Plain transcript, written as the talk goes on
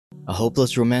a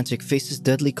hopeless romantic faces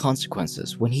deadly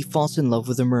consequences when he falls in love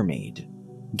with a mermaid.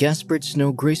 Gaspard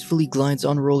Snow gracefully glides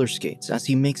on roller skates as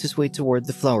he makes his way toward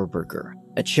the Flower Burger,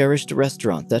 a cherished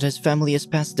restaurant that his family has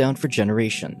passed down for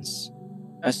generations.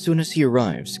 As soon as he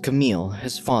arrives, Camille,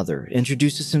 his father,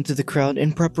 introduces him to the crowd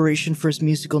in preparation for his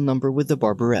musical number with the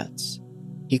Barbarettes.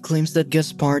 He claims that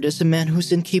Gaspard is a man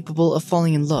who's incapable of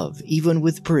falling in love even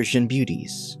with Parisian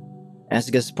beauties. As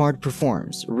Gaspard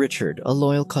performs, Richard, a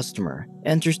loyal customer,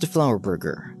 enters the Flower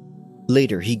Burger.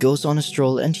 Later, he goes on a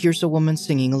stroll and hears a woman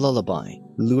singing a lullaby,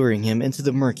 luring him into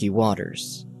the murky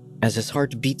waters. As his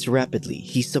heart beats rapidly,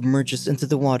 he submerges into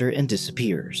the water and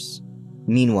disappears.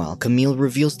 Meanwhile, Camille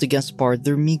reveals to Gaspard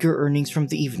their meager earnings from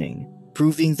the evening,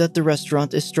 proving that the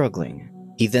restaurant is struggling.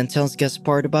 He then tells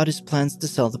Gaspard about his plans to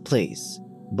sell the place,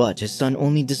 but his son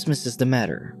only dismisses the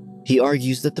matter. He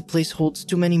argues that the place holds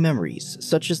too many memories,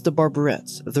 such as the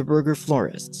Barbarettes, the burger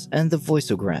florists, and the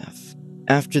voiceograph.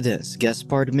 After this,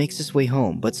 Gaspard makes his way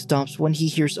home but stops when he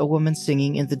hears a woman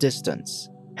singing in the distance.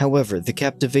 However, the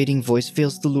captivating voice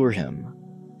fails to lure him.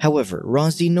 However,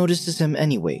 Rosie notices him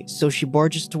anyway, so she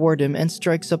barges toward him and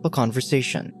strikes up a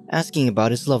conversation, asking about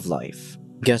his love life.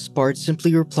 Gaspard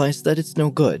simply replies that it's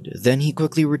no good, then he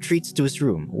quickly retreats to his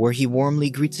room, where he warmly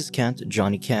greets his cat,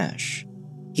 Johnny Cash.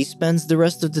 He spends the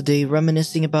rest of the day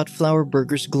reminiscing about Flower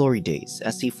Burger's glory days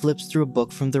as he flips through a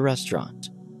book from the restaurant.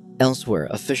 Elsewhere,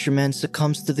 a fisherman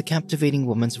succumbs to the captivating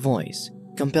woman's voice,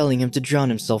 compelling him to drown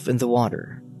himself in the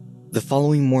water. The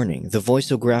following morning, the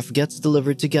voiceograph gets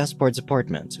delivered to Gaspard's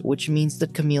apartment, which means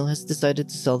that Camille has decided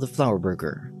to sell the Flower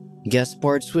Burger.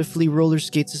 Gaspard swiftly roller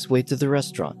skates his way to the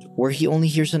restaurant, where he only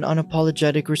hears an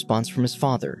unapologetic response from his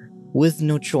father. With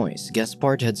no choice,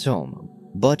 Gaspard heads home,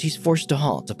 but he's forced to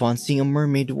halt upon seeing a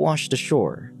mermaid washed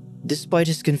ashore. Despite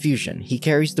his confusion, he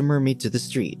carries the mermaid to the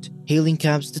street, hailing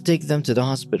cabs to take them to the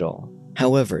hospital.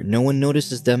 However, no one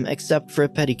notices them except for a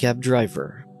pedicab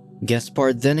driver.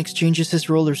 Gaspard then exchanges his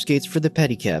roller skates for the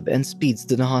pedicab and speeds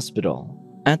to the hospital.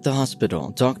 At the hospital,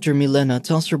 Dr. Milena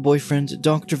tells her boyfriend,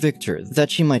 Dr. Victor,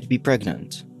 that she might be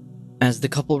pregnant. As the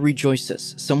couple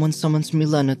rejoices, someone summons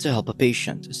Milena to help a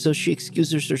patient, so she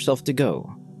excuses herself to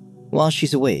go. While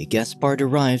she's away, Gaspard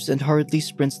arrives and hurriedly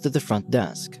sprints to the front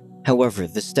desk. However,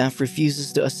 the staff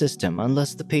refuses to assist him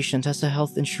unless the patient has a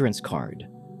health insurance card.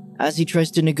 As he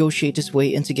tries to negotiate his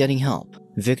way into getting help,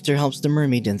 Victor helps the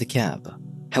mermaid in the cab.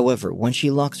 However, when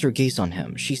she locks her gaze on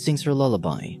him, she sings her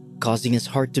lullaby, causing his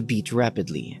heart to beat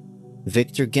rapidly.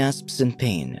 Victor gasps in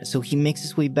pain, so he makes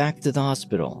his way back to the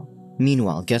hospital.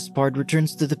 Meanwhile, Gaspard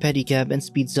returns to the pedicab and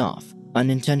speeds off,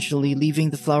 unintentionally leaving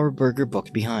the Flower Burger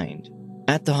book behind.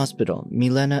 At the hospital,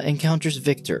 Milena encounters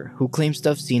Victor, who claims to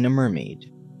have seen a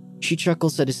mermaid. She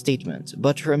chuckles at his statement,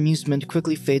 but her amusement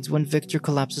quickly fades when Victor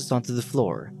collapses onto the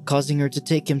floor, causing her to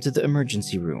take him to the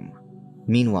emergency room.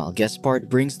 Meanwhile, Gaspard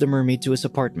brings the mermaid to his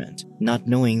apartment, not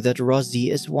knowing that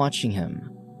Rosie is watching him.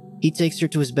 He takes her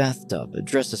to his bathtub,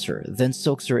 dresses her, then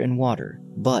soaks her in water,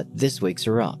 but this wakes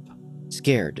her up.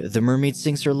 Scared, the mermaid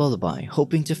sings her lullaby,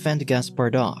 hoping to fend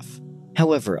Gaspard off.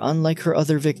 However, unlike her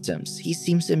other victims, he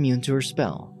seems immune to her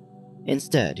spell.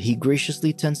 Instead, he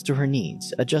graciously tends to her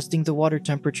needs, adjusting the water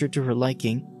temperature to her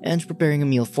liking and preparing a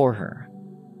meal for her.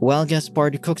 While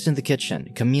Gaspard cooks in the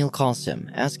kitchen, Camille calls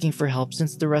him, asking for help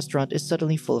since the restaurant is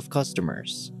suddenly full of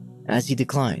customers. As he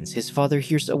declines, his father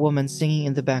hears a woman singing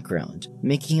in the background,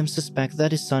 making him suspect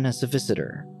that his son has a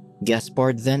visitor.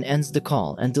 Gaspard then ends the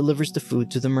call and delivers the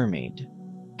food to the mermaid.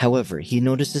 However, he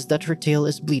notices that her tail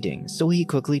is bleeding, so he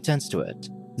quickly tends to it.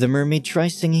 The mermaid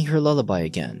tries singing her lullaby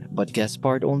again, but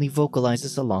Gaspard only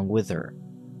vocalizes along with her.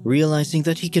 Realizing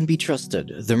that he can be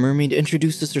trusted, the mermaid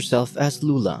introduces herself as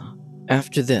Lula.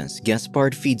 After this,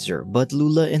 Gaspard feeds her, but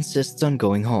Lula insists on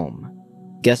going home.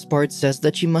 Gaspard says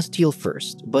that she must heal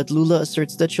first, but Lula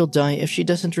asserts that she'll die if she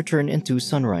doesn't return in 2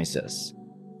 sunrises.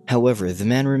 However, the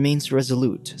man remains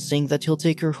resolute, saying that he'll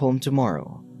take her home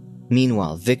tomorrow.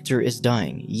 Meanwhile, Victor is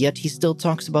dying, yet he still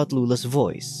talks about Lula's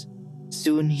voice.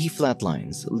 Soon, he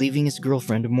flatlines, leaving his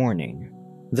girlfriend mourning.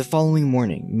 The following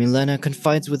morning, Milena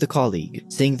confides with a colleague,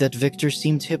 saying that Victor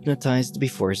seemed hypnotized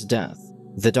before his death.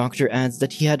 The doctor adds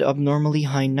that he had abnormally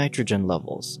high nitrogen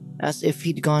levels, as if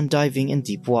he'd gone diving in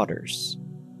deep waters.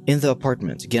 In the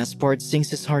apartment, Gaspard sings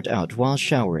his heart out while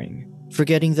showering,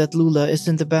 forgetting that Lula is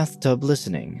in the bathtub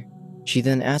listening. She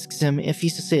then asks him if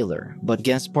he's a sailor, but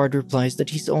Gaspard replies that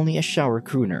he's only a shower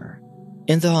crooner.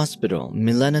 In the hospital,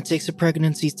 Milena takes a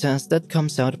pregnancy test that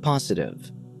comes out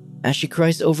positive. As she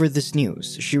cries over this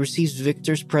news, she receives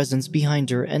Victor's presence behind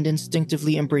her and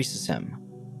instinctively embraces him.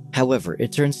 However,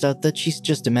 it turns out that she's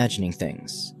just imagining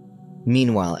things.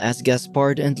 Meanwhile, as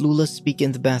Gaspard and Lula speak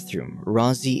in the bathroom,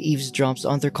 Rosie eavesdrops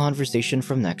on their conversation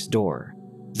from next door.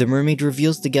 The mermaid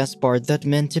reveals to Gaspard that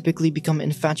men typically become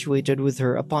infatuated with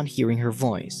her upon hearing her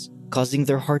voice, causing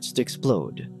their hearts to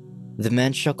explode. The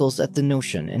man chuckles at the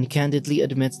notion and candidly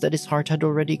admits that his heart had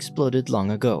already exploded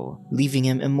long ago, leaving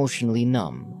him emotionally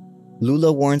numb.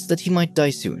 Lula warns that he might die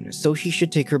soon, so he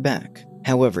should take her back.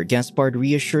 However, Gaspard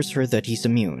reassures her that he's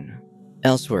immune.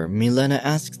 Elsewhere, Milena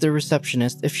asks the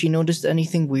receptionist if she noticed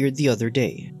anything weird the other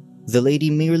day. The lady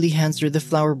merely hands her the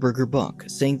Flower Burger book,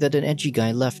 saying that an edgy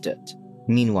guy left it.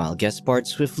 Meanwhile, Gaspard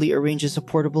swiftly arranges a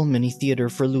portable mini theater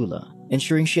for Lula,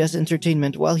 ensuring she has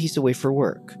entertainment while he's away for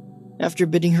work. After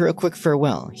bidding her a quick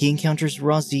farewell, he encounters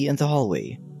Rosie in the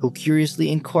hallway, who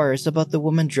curiously inquires about the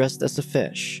woman dressed as a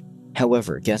fish.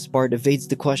 However, Gaspard evades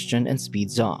the question and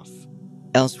speeds off.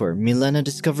 Elsewhere, Milena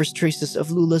discovers traces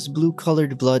of Lula's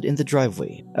blue-colored blood in the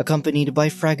driveway, accompanied by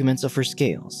fragments of her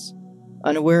scales.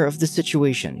 Unaware of the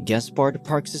situation, Gaspard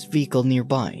parks his vehicle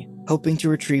nearby, hoping to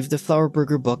retrieve the Flower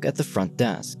Burger book at the front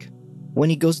desk. When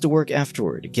he goes to work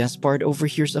afterward, Gaspard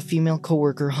overhears a female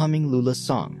coworker humming Lula's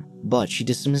song, but she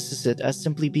dismisses it as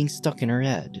simply being stuck in her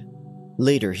head.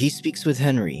 Later, he speaks with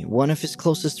Henry, one of his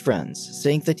closest friends,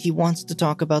 saying that he wants to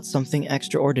talk about something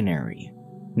extraordinary.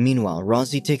 Meanwhile,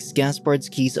 Rosie takes Gaspard's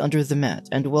keys under the mat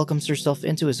and welcomes herself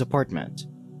into his apartment.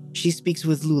 She speaks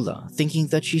with Lula, thinking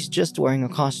that she's just wearing a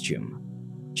costume.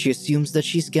 She assumes that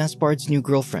she's Gaspard's new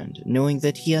girlfriend, knowing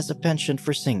that he has a penchant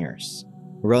for singers.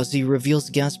 Rosie reveals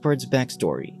Gaspard's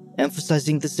backstory,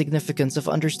 emphasizing the significance of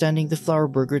understanding the Flower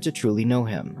Burger to truly know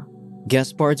him.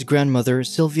 Gaspard's grandmother,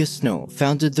 Sylvia Snow,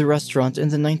 founded the restaurant in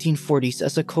the 1940s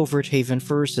as a covert haven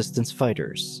for resistance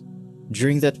fighters.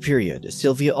 During that period,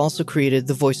 Sylvia also created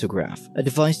the voiceograph, a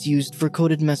device used for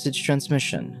coded message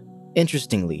transmission.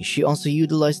 Interestingly, she also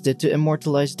utilized it to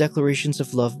immortalize declarations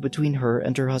of love between her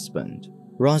and her husband.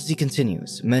 Rosie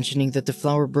continues, mentioning that the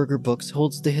Flower Burger books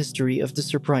holds the history of the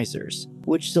Surprisers,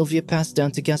 which Sylvia passed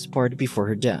down to Gaspard before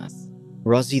her death.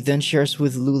 Rosie then shares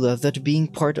with Lula that being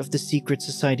part of the secret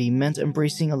society meant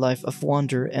embracing a life of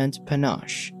wonder and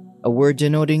panache, a word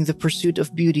denoting the pursuit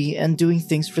of beauty and doing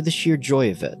things for the sheer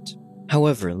joy of it.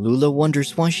 However, Lula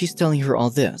wonders why she's telling her all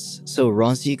this, so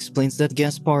Rosie explains that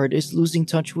Gaspard is losing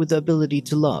touch with the ability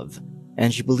to love,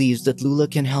 and she believes that Lula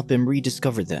can help him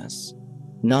rediscover this.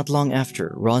 Not long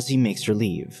after, Rosie makes her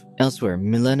leave. Elsewhere,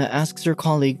 Milena asks her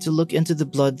colleague to look into the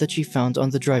blood that she found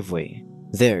on the driveway.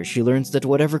 There, she learns that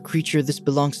whatever creature this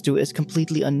belongs to is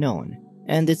completely unknown,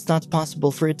 and it's not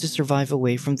possible for it to survive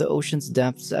away from the ocean's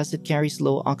depths as it carries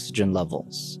low oxygen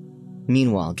levels.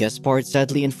 Meanwhile, Gaspard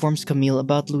sadly informs Camille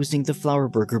about losing the Flower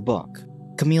Burger book.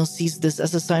 Camille sees this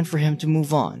as a sign for him to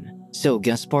move on, so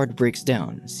Gaspard breaks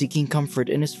down, seeking comfort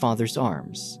in his father's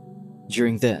arms.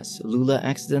 During this, Lula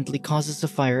accidentally causes a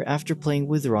fire after playing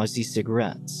with Rosie's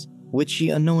cigarettes, which she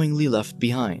unknowingly left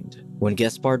behind. When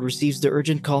Gaspard receives the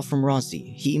urgent call from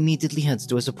Rosie, he immediately heads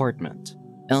to his apartment.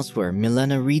 Elsewhere,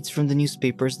 Milena reads from the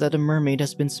newspapers that a mermaid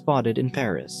has been spotted in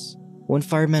Paris. When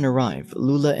firemen arrive,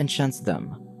 Lula enchants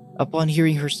them. Upon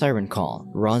hearing her siren call,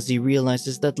 Rosie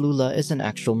realizes that Lula is an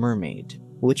actual mermaid,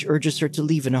 which urges her to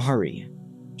leave in a hurry.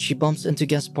 She bumps into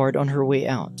Gaspard on her way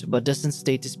out, but doesn't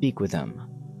stay to speak with him.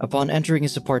 Upon entering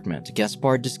his apartment,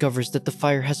 Gaspard discovers that the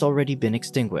fire has already been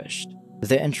extinguished.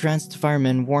 The entranced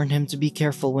firemen warn him to be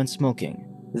careful when smoking,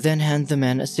 then hand the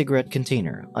man a cigarette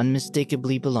container,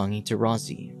 unmistakably belonging to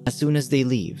Rosie. As soon as they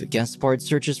leave, Gaspard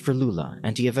searches for Lula,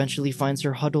 and he eventually finds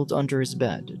her huddled under his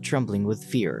bed, trembling with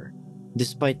fear.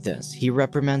 Despite this, he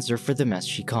reprimands her for the mess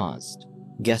she caused.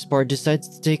 Gaspard decides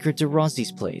to take her to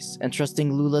Rosie's place,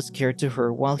 entrusting Lula's care to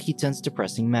her while he tends to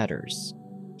pressing matters.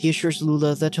 He assures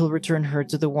Lula that he'll return her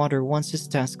to the water once his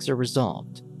tasks are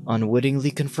resolved,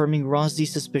 unwittingly confirming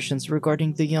Rosie's suspicions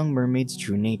regarding the young mermaid's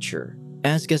true nature.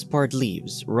 As Gaspard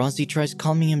leaves, Rosie tries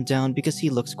calming him down because he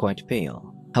looks quite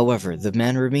pale. However, the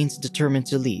man remains determined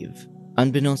to leave.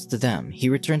 Unbeknownst to them, he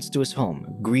returns to his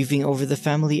home, grieving over the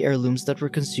family heirlooms that were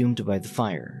consumed by the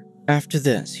fire. After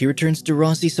this, he returns to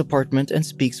Rosie's apartment and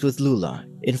speaks with Lula,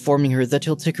 informing her that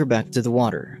he'll take her back to the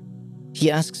water. He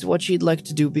asks what she'd like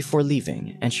to do before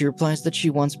leaving, and she replies that she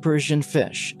wants Persian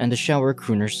fish and a shower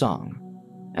crooner song.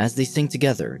 As they sing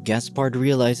together, Gaspard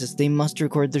realizes they must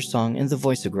record their song in the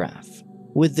voiceograph.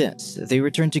 With this, they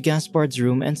return to Gaspard's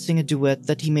room and sing a duet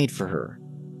that he made for her.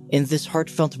 In this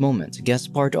heartfelt moment,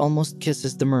 Gaspard almost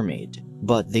kisses the mermaid,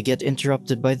 but they get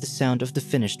interrupted by the sound of the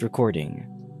finished recording.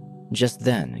 Just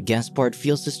then, Gaspard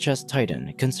feels his chest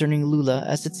tighten concerning Lula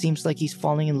as it seems like he's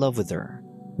falling in love with her.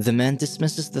 The man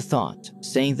dismisses the thought,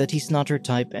 saying that he's not her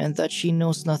type and that she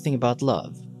knows nothing about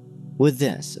love. With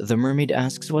this, the mermaid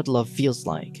asks what love feels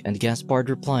like, and Gaspard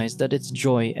replies that it's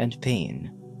joy and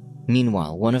pain.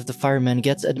 Meanwhile, one of the firemen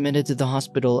gets admitted to the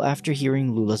hospital after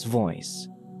hearing Lula's voice.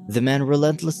 The man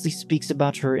relentlessly speaks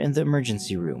about her in the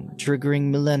emergency room,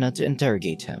 triggering Milena to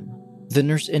interrogate him. The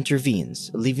nurse intervenes,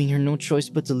 leaving her no choice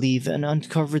but to leave and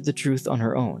uncover the truth on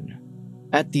her own.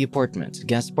 At the apartment,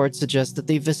 Gaspard suggests that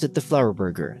they visit the Flower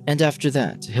Burger, and after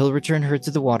that, he'll return her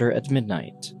to the water at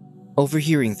midnight.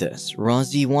 Overhearing this,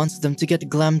 Rosie wants them to get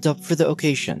glammed up for the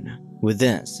occasion. With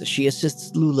this, she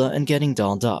assists Lula in getting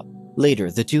dolled up. Later,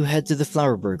 the two head to the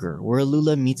Flower Burger, where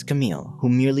Lula meets Camille, who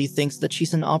merely thinks that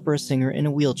she's an opera singer in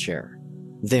a wheelchair.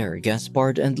 There,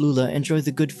 Gaspard and Lula enjoy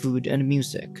the good food and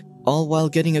music, all while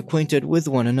getting acquainted with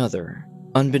one another.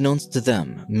 Unbeknownst to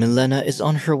them, Milena is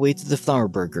on her way to the Flower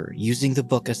Burger, using the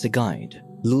book as a guide.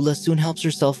 Lula soon helps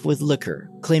herself with liquor,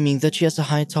 claiming that she has a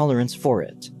high tolerance for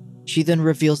it. She then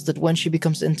reveals that when she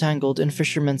becomes entangled in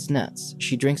fishermen's nets,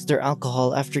 she drinks their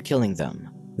alcohol after killing them.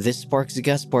 This sparks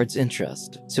Gaspard's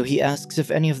interest, so he asks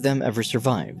if any of them ever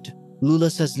survived. Lula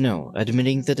says no,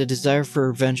 admitting that a desire for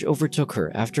revenge overtook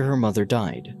her after her mother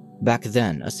died. Back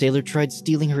then, a sailor tried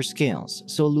stealing her scales,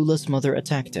 so Lula's mother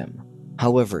attacked him.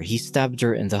 However, he stabbed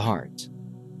her in the heart.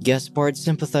 Gaspard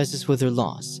sympathizes with her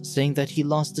loss, saying that he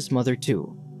lost his mother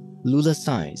too. Lula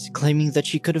sighs, claiming that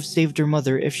she could have saved her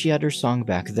mother if she had her song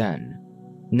back then.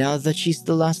 Now that she's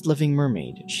the last living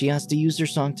mermaid, she has to use her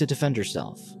song to defend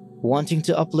herself. Wanting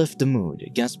to uplift the mood,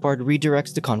 Gaspard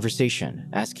redirects the conversation,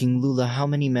 asking Lula how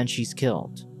many men she's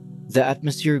killed. The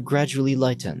atmosphere gradually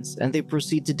lightens, and they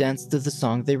proceed to dance to the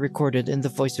song they recorded in the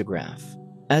voiceograph.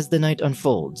 As the night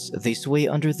unfolds, they sway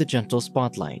under the gentle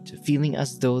spotlight, feeling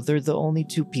as though they're the only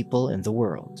two people in the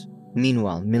world.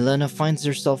 Meanwhile, Milena finds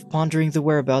herself pondering the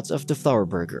whereabouts of the Flower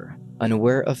Burger,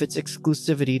 unaware of its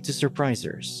exclusivity to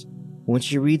surprisers. When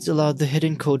she reads aloud the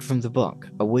hidden code from the book,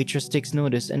 a waitress takes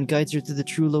notice and guides her to the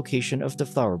true location of the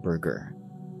Flower Burger.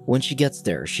 When she gets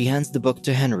there, she hands the book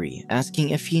to Henry, asking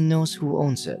if he knows who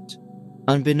owns it.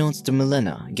 Unbeknownst to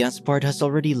Milena, Gaspard has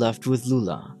already left with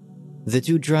Lula. The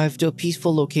two drive to a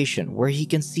peaceful location where he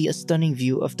can see a stunning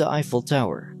view of the Eiffel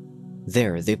Tower.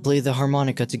 There, they play the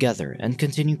harmonica together and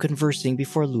continue conversing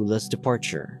before Lula's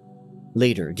departure.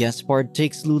 Later, Gaspard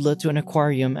takes Lula to an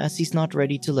aquarium as he's not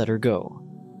ready to let her go.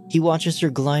 He watches her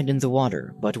glide in the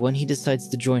water, but when he decides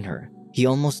to join her, he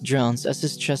almost drowns as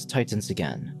his chest tightens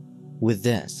again. With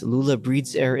this, Lula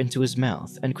breathes air into his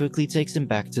mouth and quickly takes him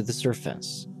back to the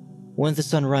surface. When the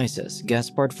sun rises,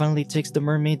 Gaspard finally takes the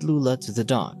mermaid Lula to the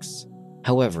docks.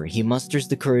 However, he musters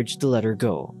the courage to let her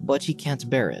go, but he can't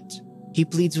bear it. He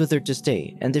pleads with her to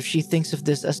stay, and if she thinks of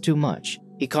this as too much,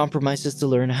 he compromises to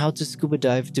learn how to scuba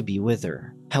dive to be with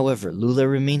her. However, Lula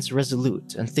remains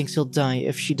resolute and thinks he'll die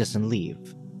if she doesn't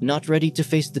leave. Not ready to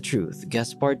face the truth,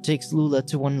 Gaspard takes Lula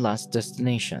to one last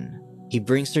destination. He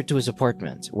brings her to his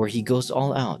apartment, where he goes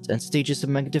all out and stages a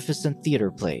magnificent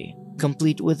theater play,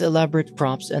 complete with elaborate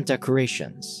props and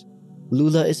decorations.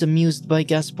 Lula is amused by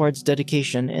Gaspard's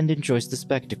dedication and enjoys the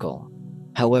spectacle.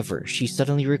 However, she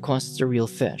suddenly requests a real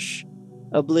fish.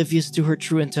 Oblivious to her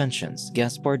true intentions,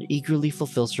 Gaspard eagerly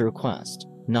fulfills her request,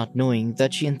 not knowing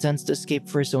that she intends to escape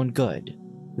for his own good.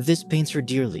 This pains her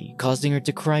dearly, causing her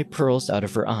to cry pearls out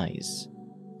of her eyes.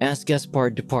 As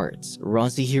Gaspard departs,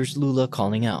 Rosie hears Lula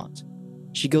calling out.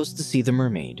 She goes to see the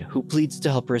mermaid, who pleads to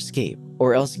help her escape,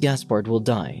 or else Gaspard will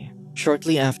die.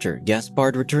 Shortly after,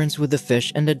 Gaspard returns with the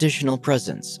fish and additional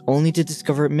presents, only to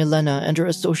discover Milena and her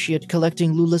associate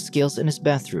collecting Lula's scales in his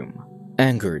bathroom.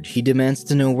 Angered, he demands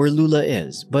to know where Lula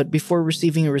is, but before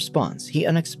receiving a response, he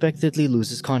unexpectedly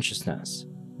loses consciousness.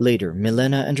 Later,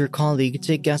 Milena and her colleague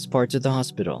take Gaspard to the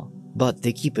hospital, but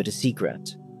they keep it a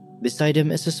secret. Beside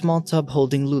him is a small tub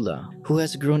holding Lula, who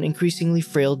has grown increasingly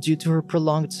frail due to her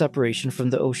prolonged separation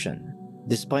from the ocean.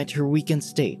 Despite her weakened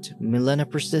state, Milena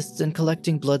persists in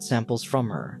collecting blood samples from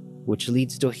her, which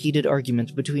leads to a heated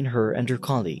argument between her and her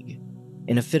colleague.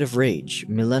 In a fit of rage,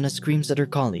 Milena screams at her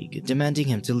colleague, demanding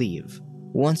him to leave.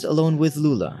 Once alone with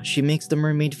Lula, she makes the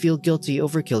mermaid feel guilty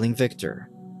over killing Victor.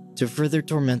 To further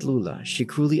torment Lula, she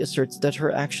cruelly asserts that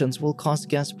her actions will cause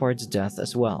Gaspard's death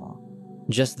as well.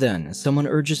 Just then, someone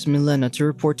urges Milena to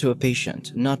report to a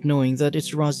patient, not knowing that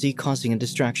it's Rosie causing a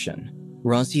distraction.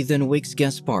 Rosie then wakes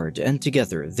Gaspard, and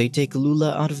together they take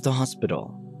Lula out of the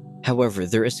hospital. However,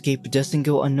 their escape doesn't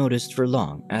go unnoticed for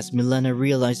long as Milena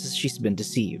realizes she's been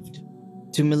deceived.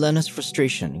 To Milena's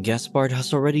frustration, Gaspard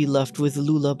has already left with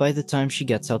Lula by the time she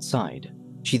gets outside.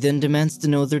 She then demands to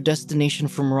know their destination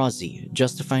from Rosie,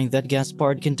 justifying that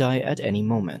Gaspard can die at any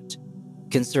moment.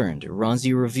 Concerned,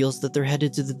 Rosie reveals that they're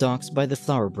headed to the docks by the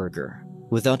Flower Burger.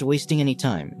 Without wasting any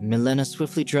time, Milena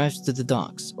swiftly drives to the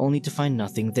docks, only to find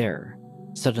nothing there.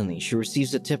 Suddenly, she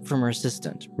receives a tip from her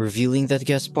assistant, revealing that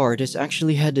Gaspard is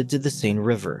actually headed to the Seine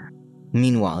River.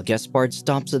 Meanwhile, Gaspard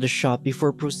stops at a shop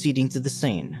before proceeding to the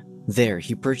Seine. There,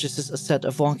 he purchases a set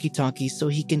of walkie-talkies so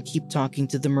he can keep talking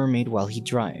to the mermaid while he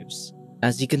drives.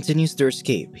 As he continues their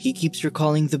escape, he keeps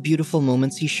recalling the beautiful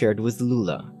moments he shared with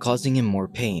Lula, causing him more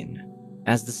pain.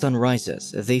 As the sun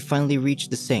rises, they finally reach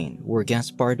the Seine, where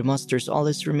Gaspard musters all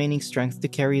his remaining strength to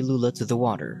carry Lula to the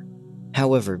water.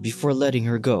 However, before letting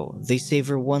her go, they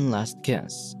savor one last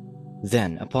kiss.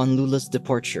 Then, upon Lula's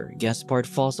departure, Gaspard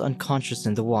falls unconscious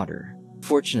in the water.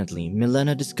 Fortunately,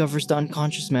 Milena discovers the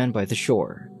unconscious man by the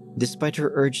shore. Despite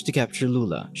her urge to capture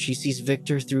Lula, she sees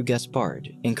Victor through Gaspard,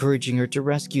 encouraging her to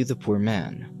rescue the poor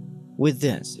man. With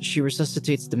this, she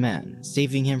resuscitates the man,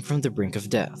 saving him from the brink of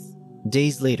death.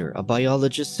 Days later, a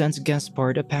biologist sends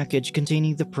Gaspard a package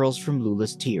containing the pearls from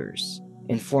Lula's tears,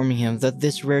 informing him that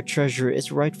this rare treasure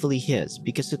is rightfully his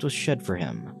because it was shed for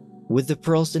him. With the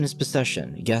pearls in his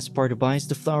possession, Gaspard buys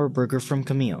the flower burger from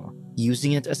Camille,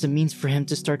 using it as a means for him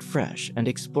to start fresh and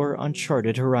explore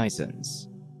uncharted horizons.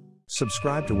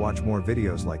 Subscribe to watch more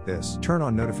videos like this, turn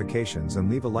on notifications and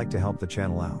leave a like to help the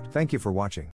channel out. Thank you for watching.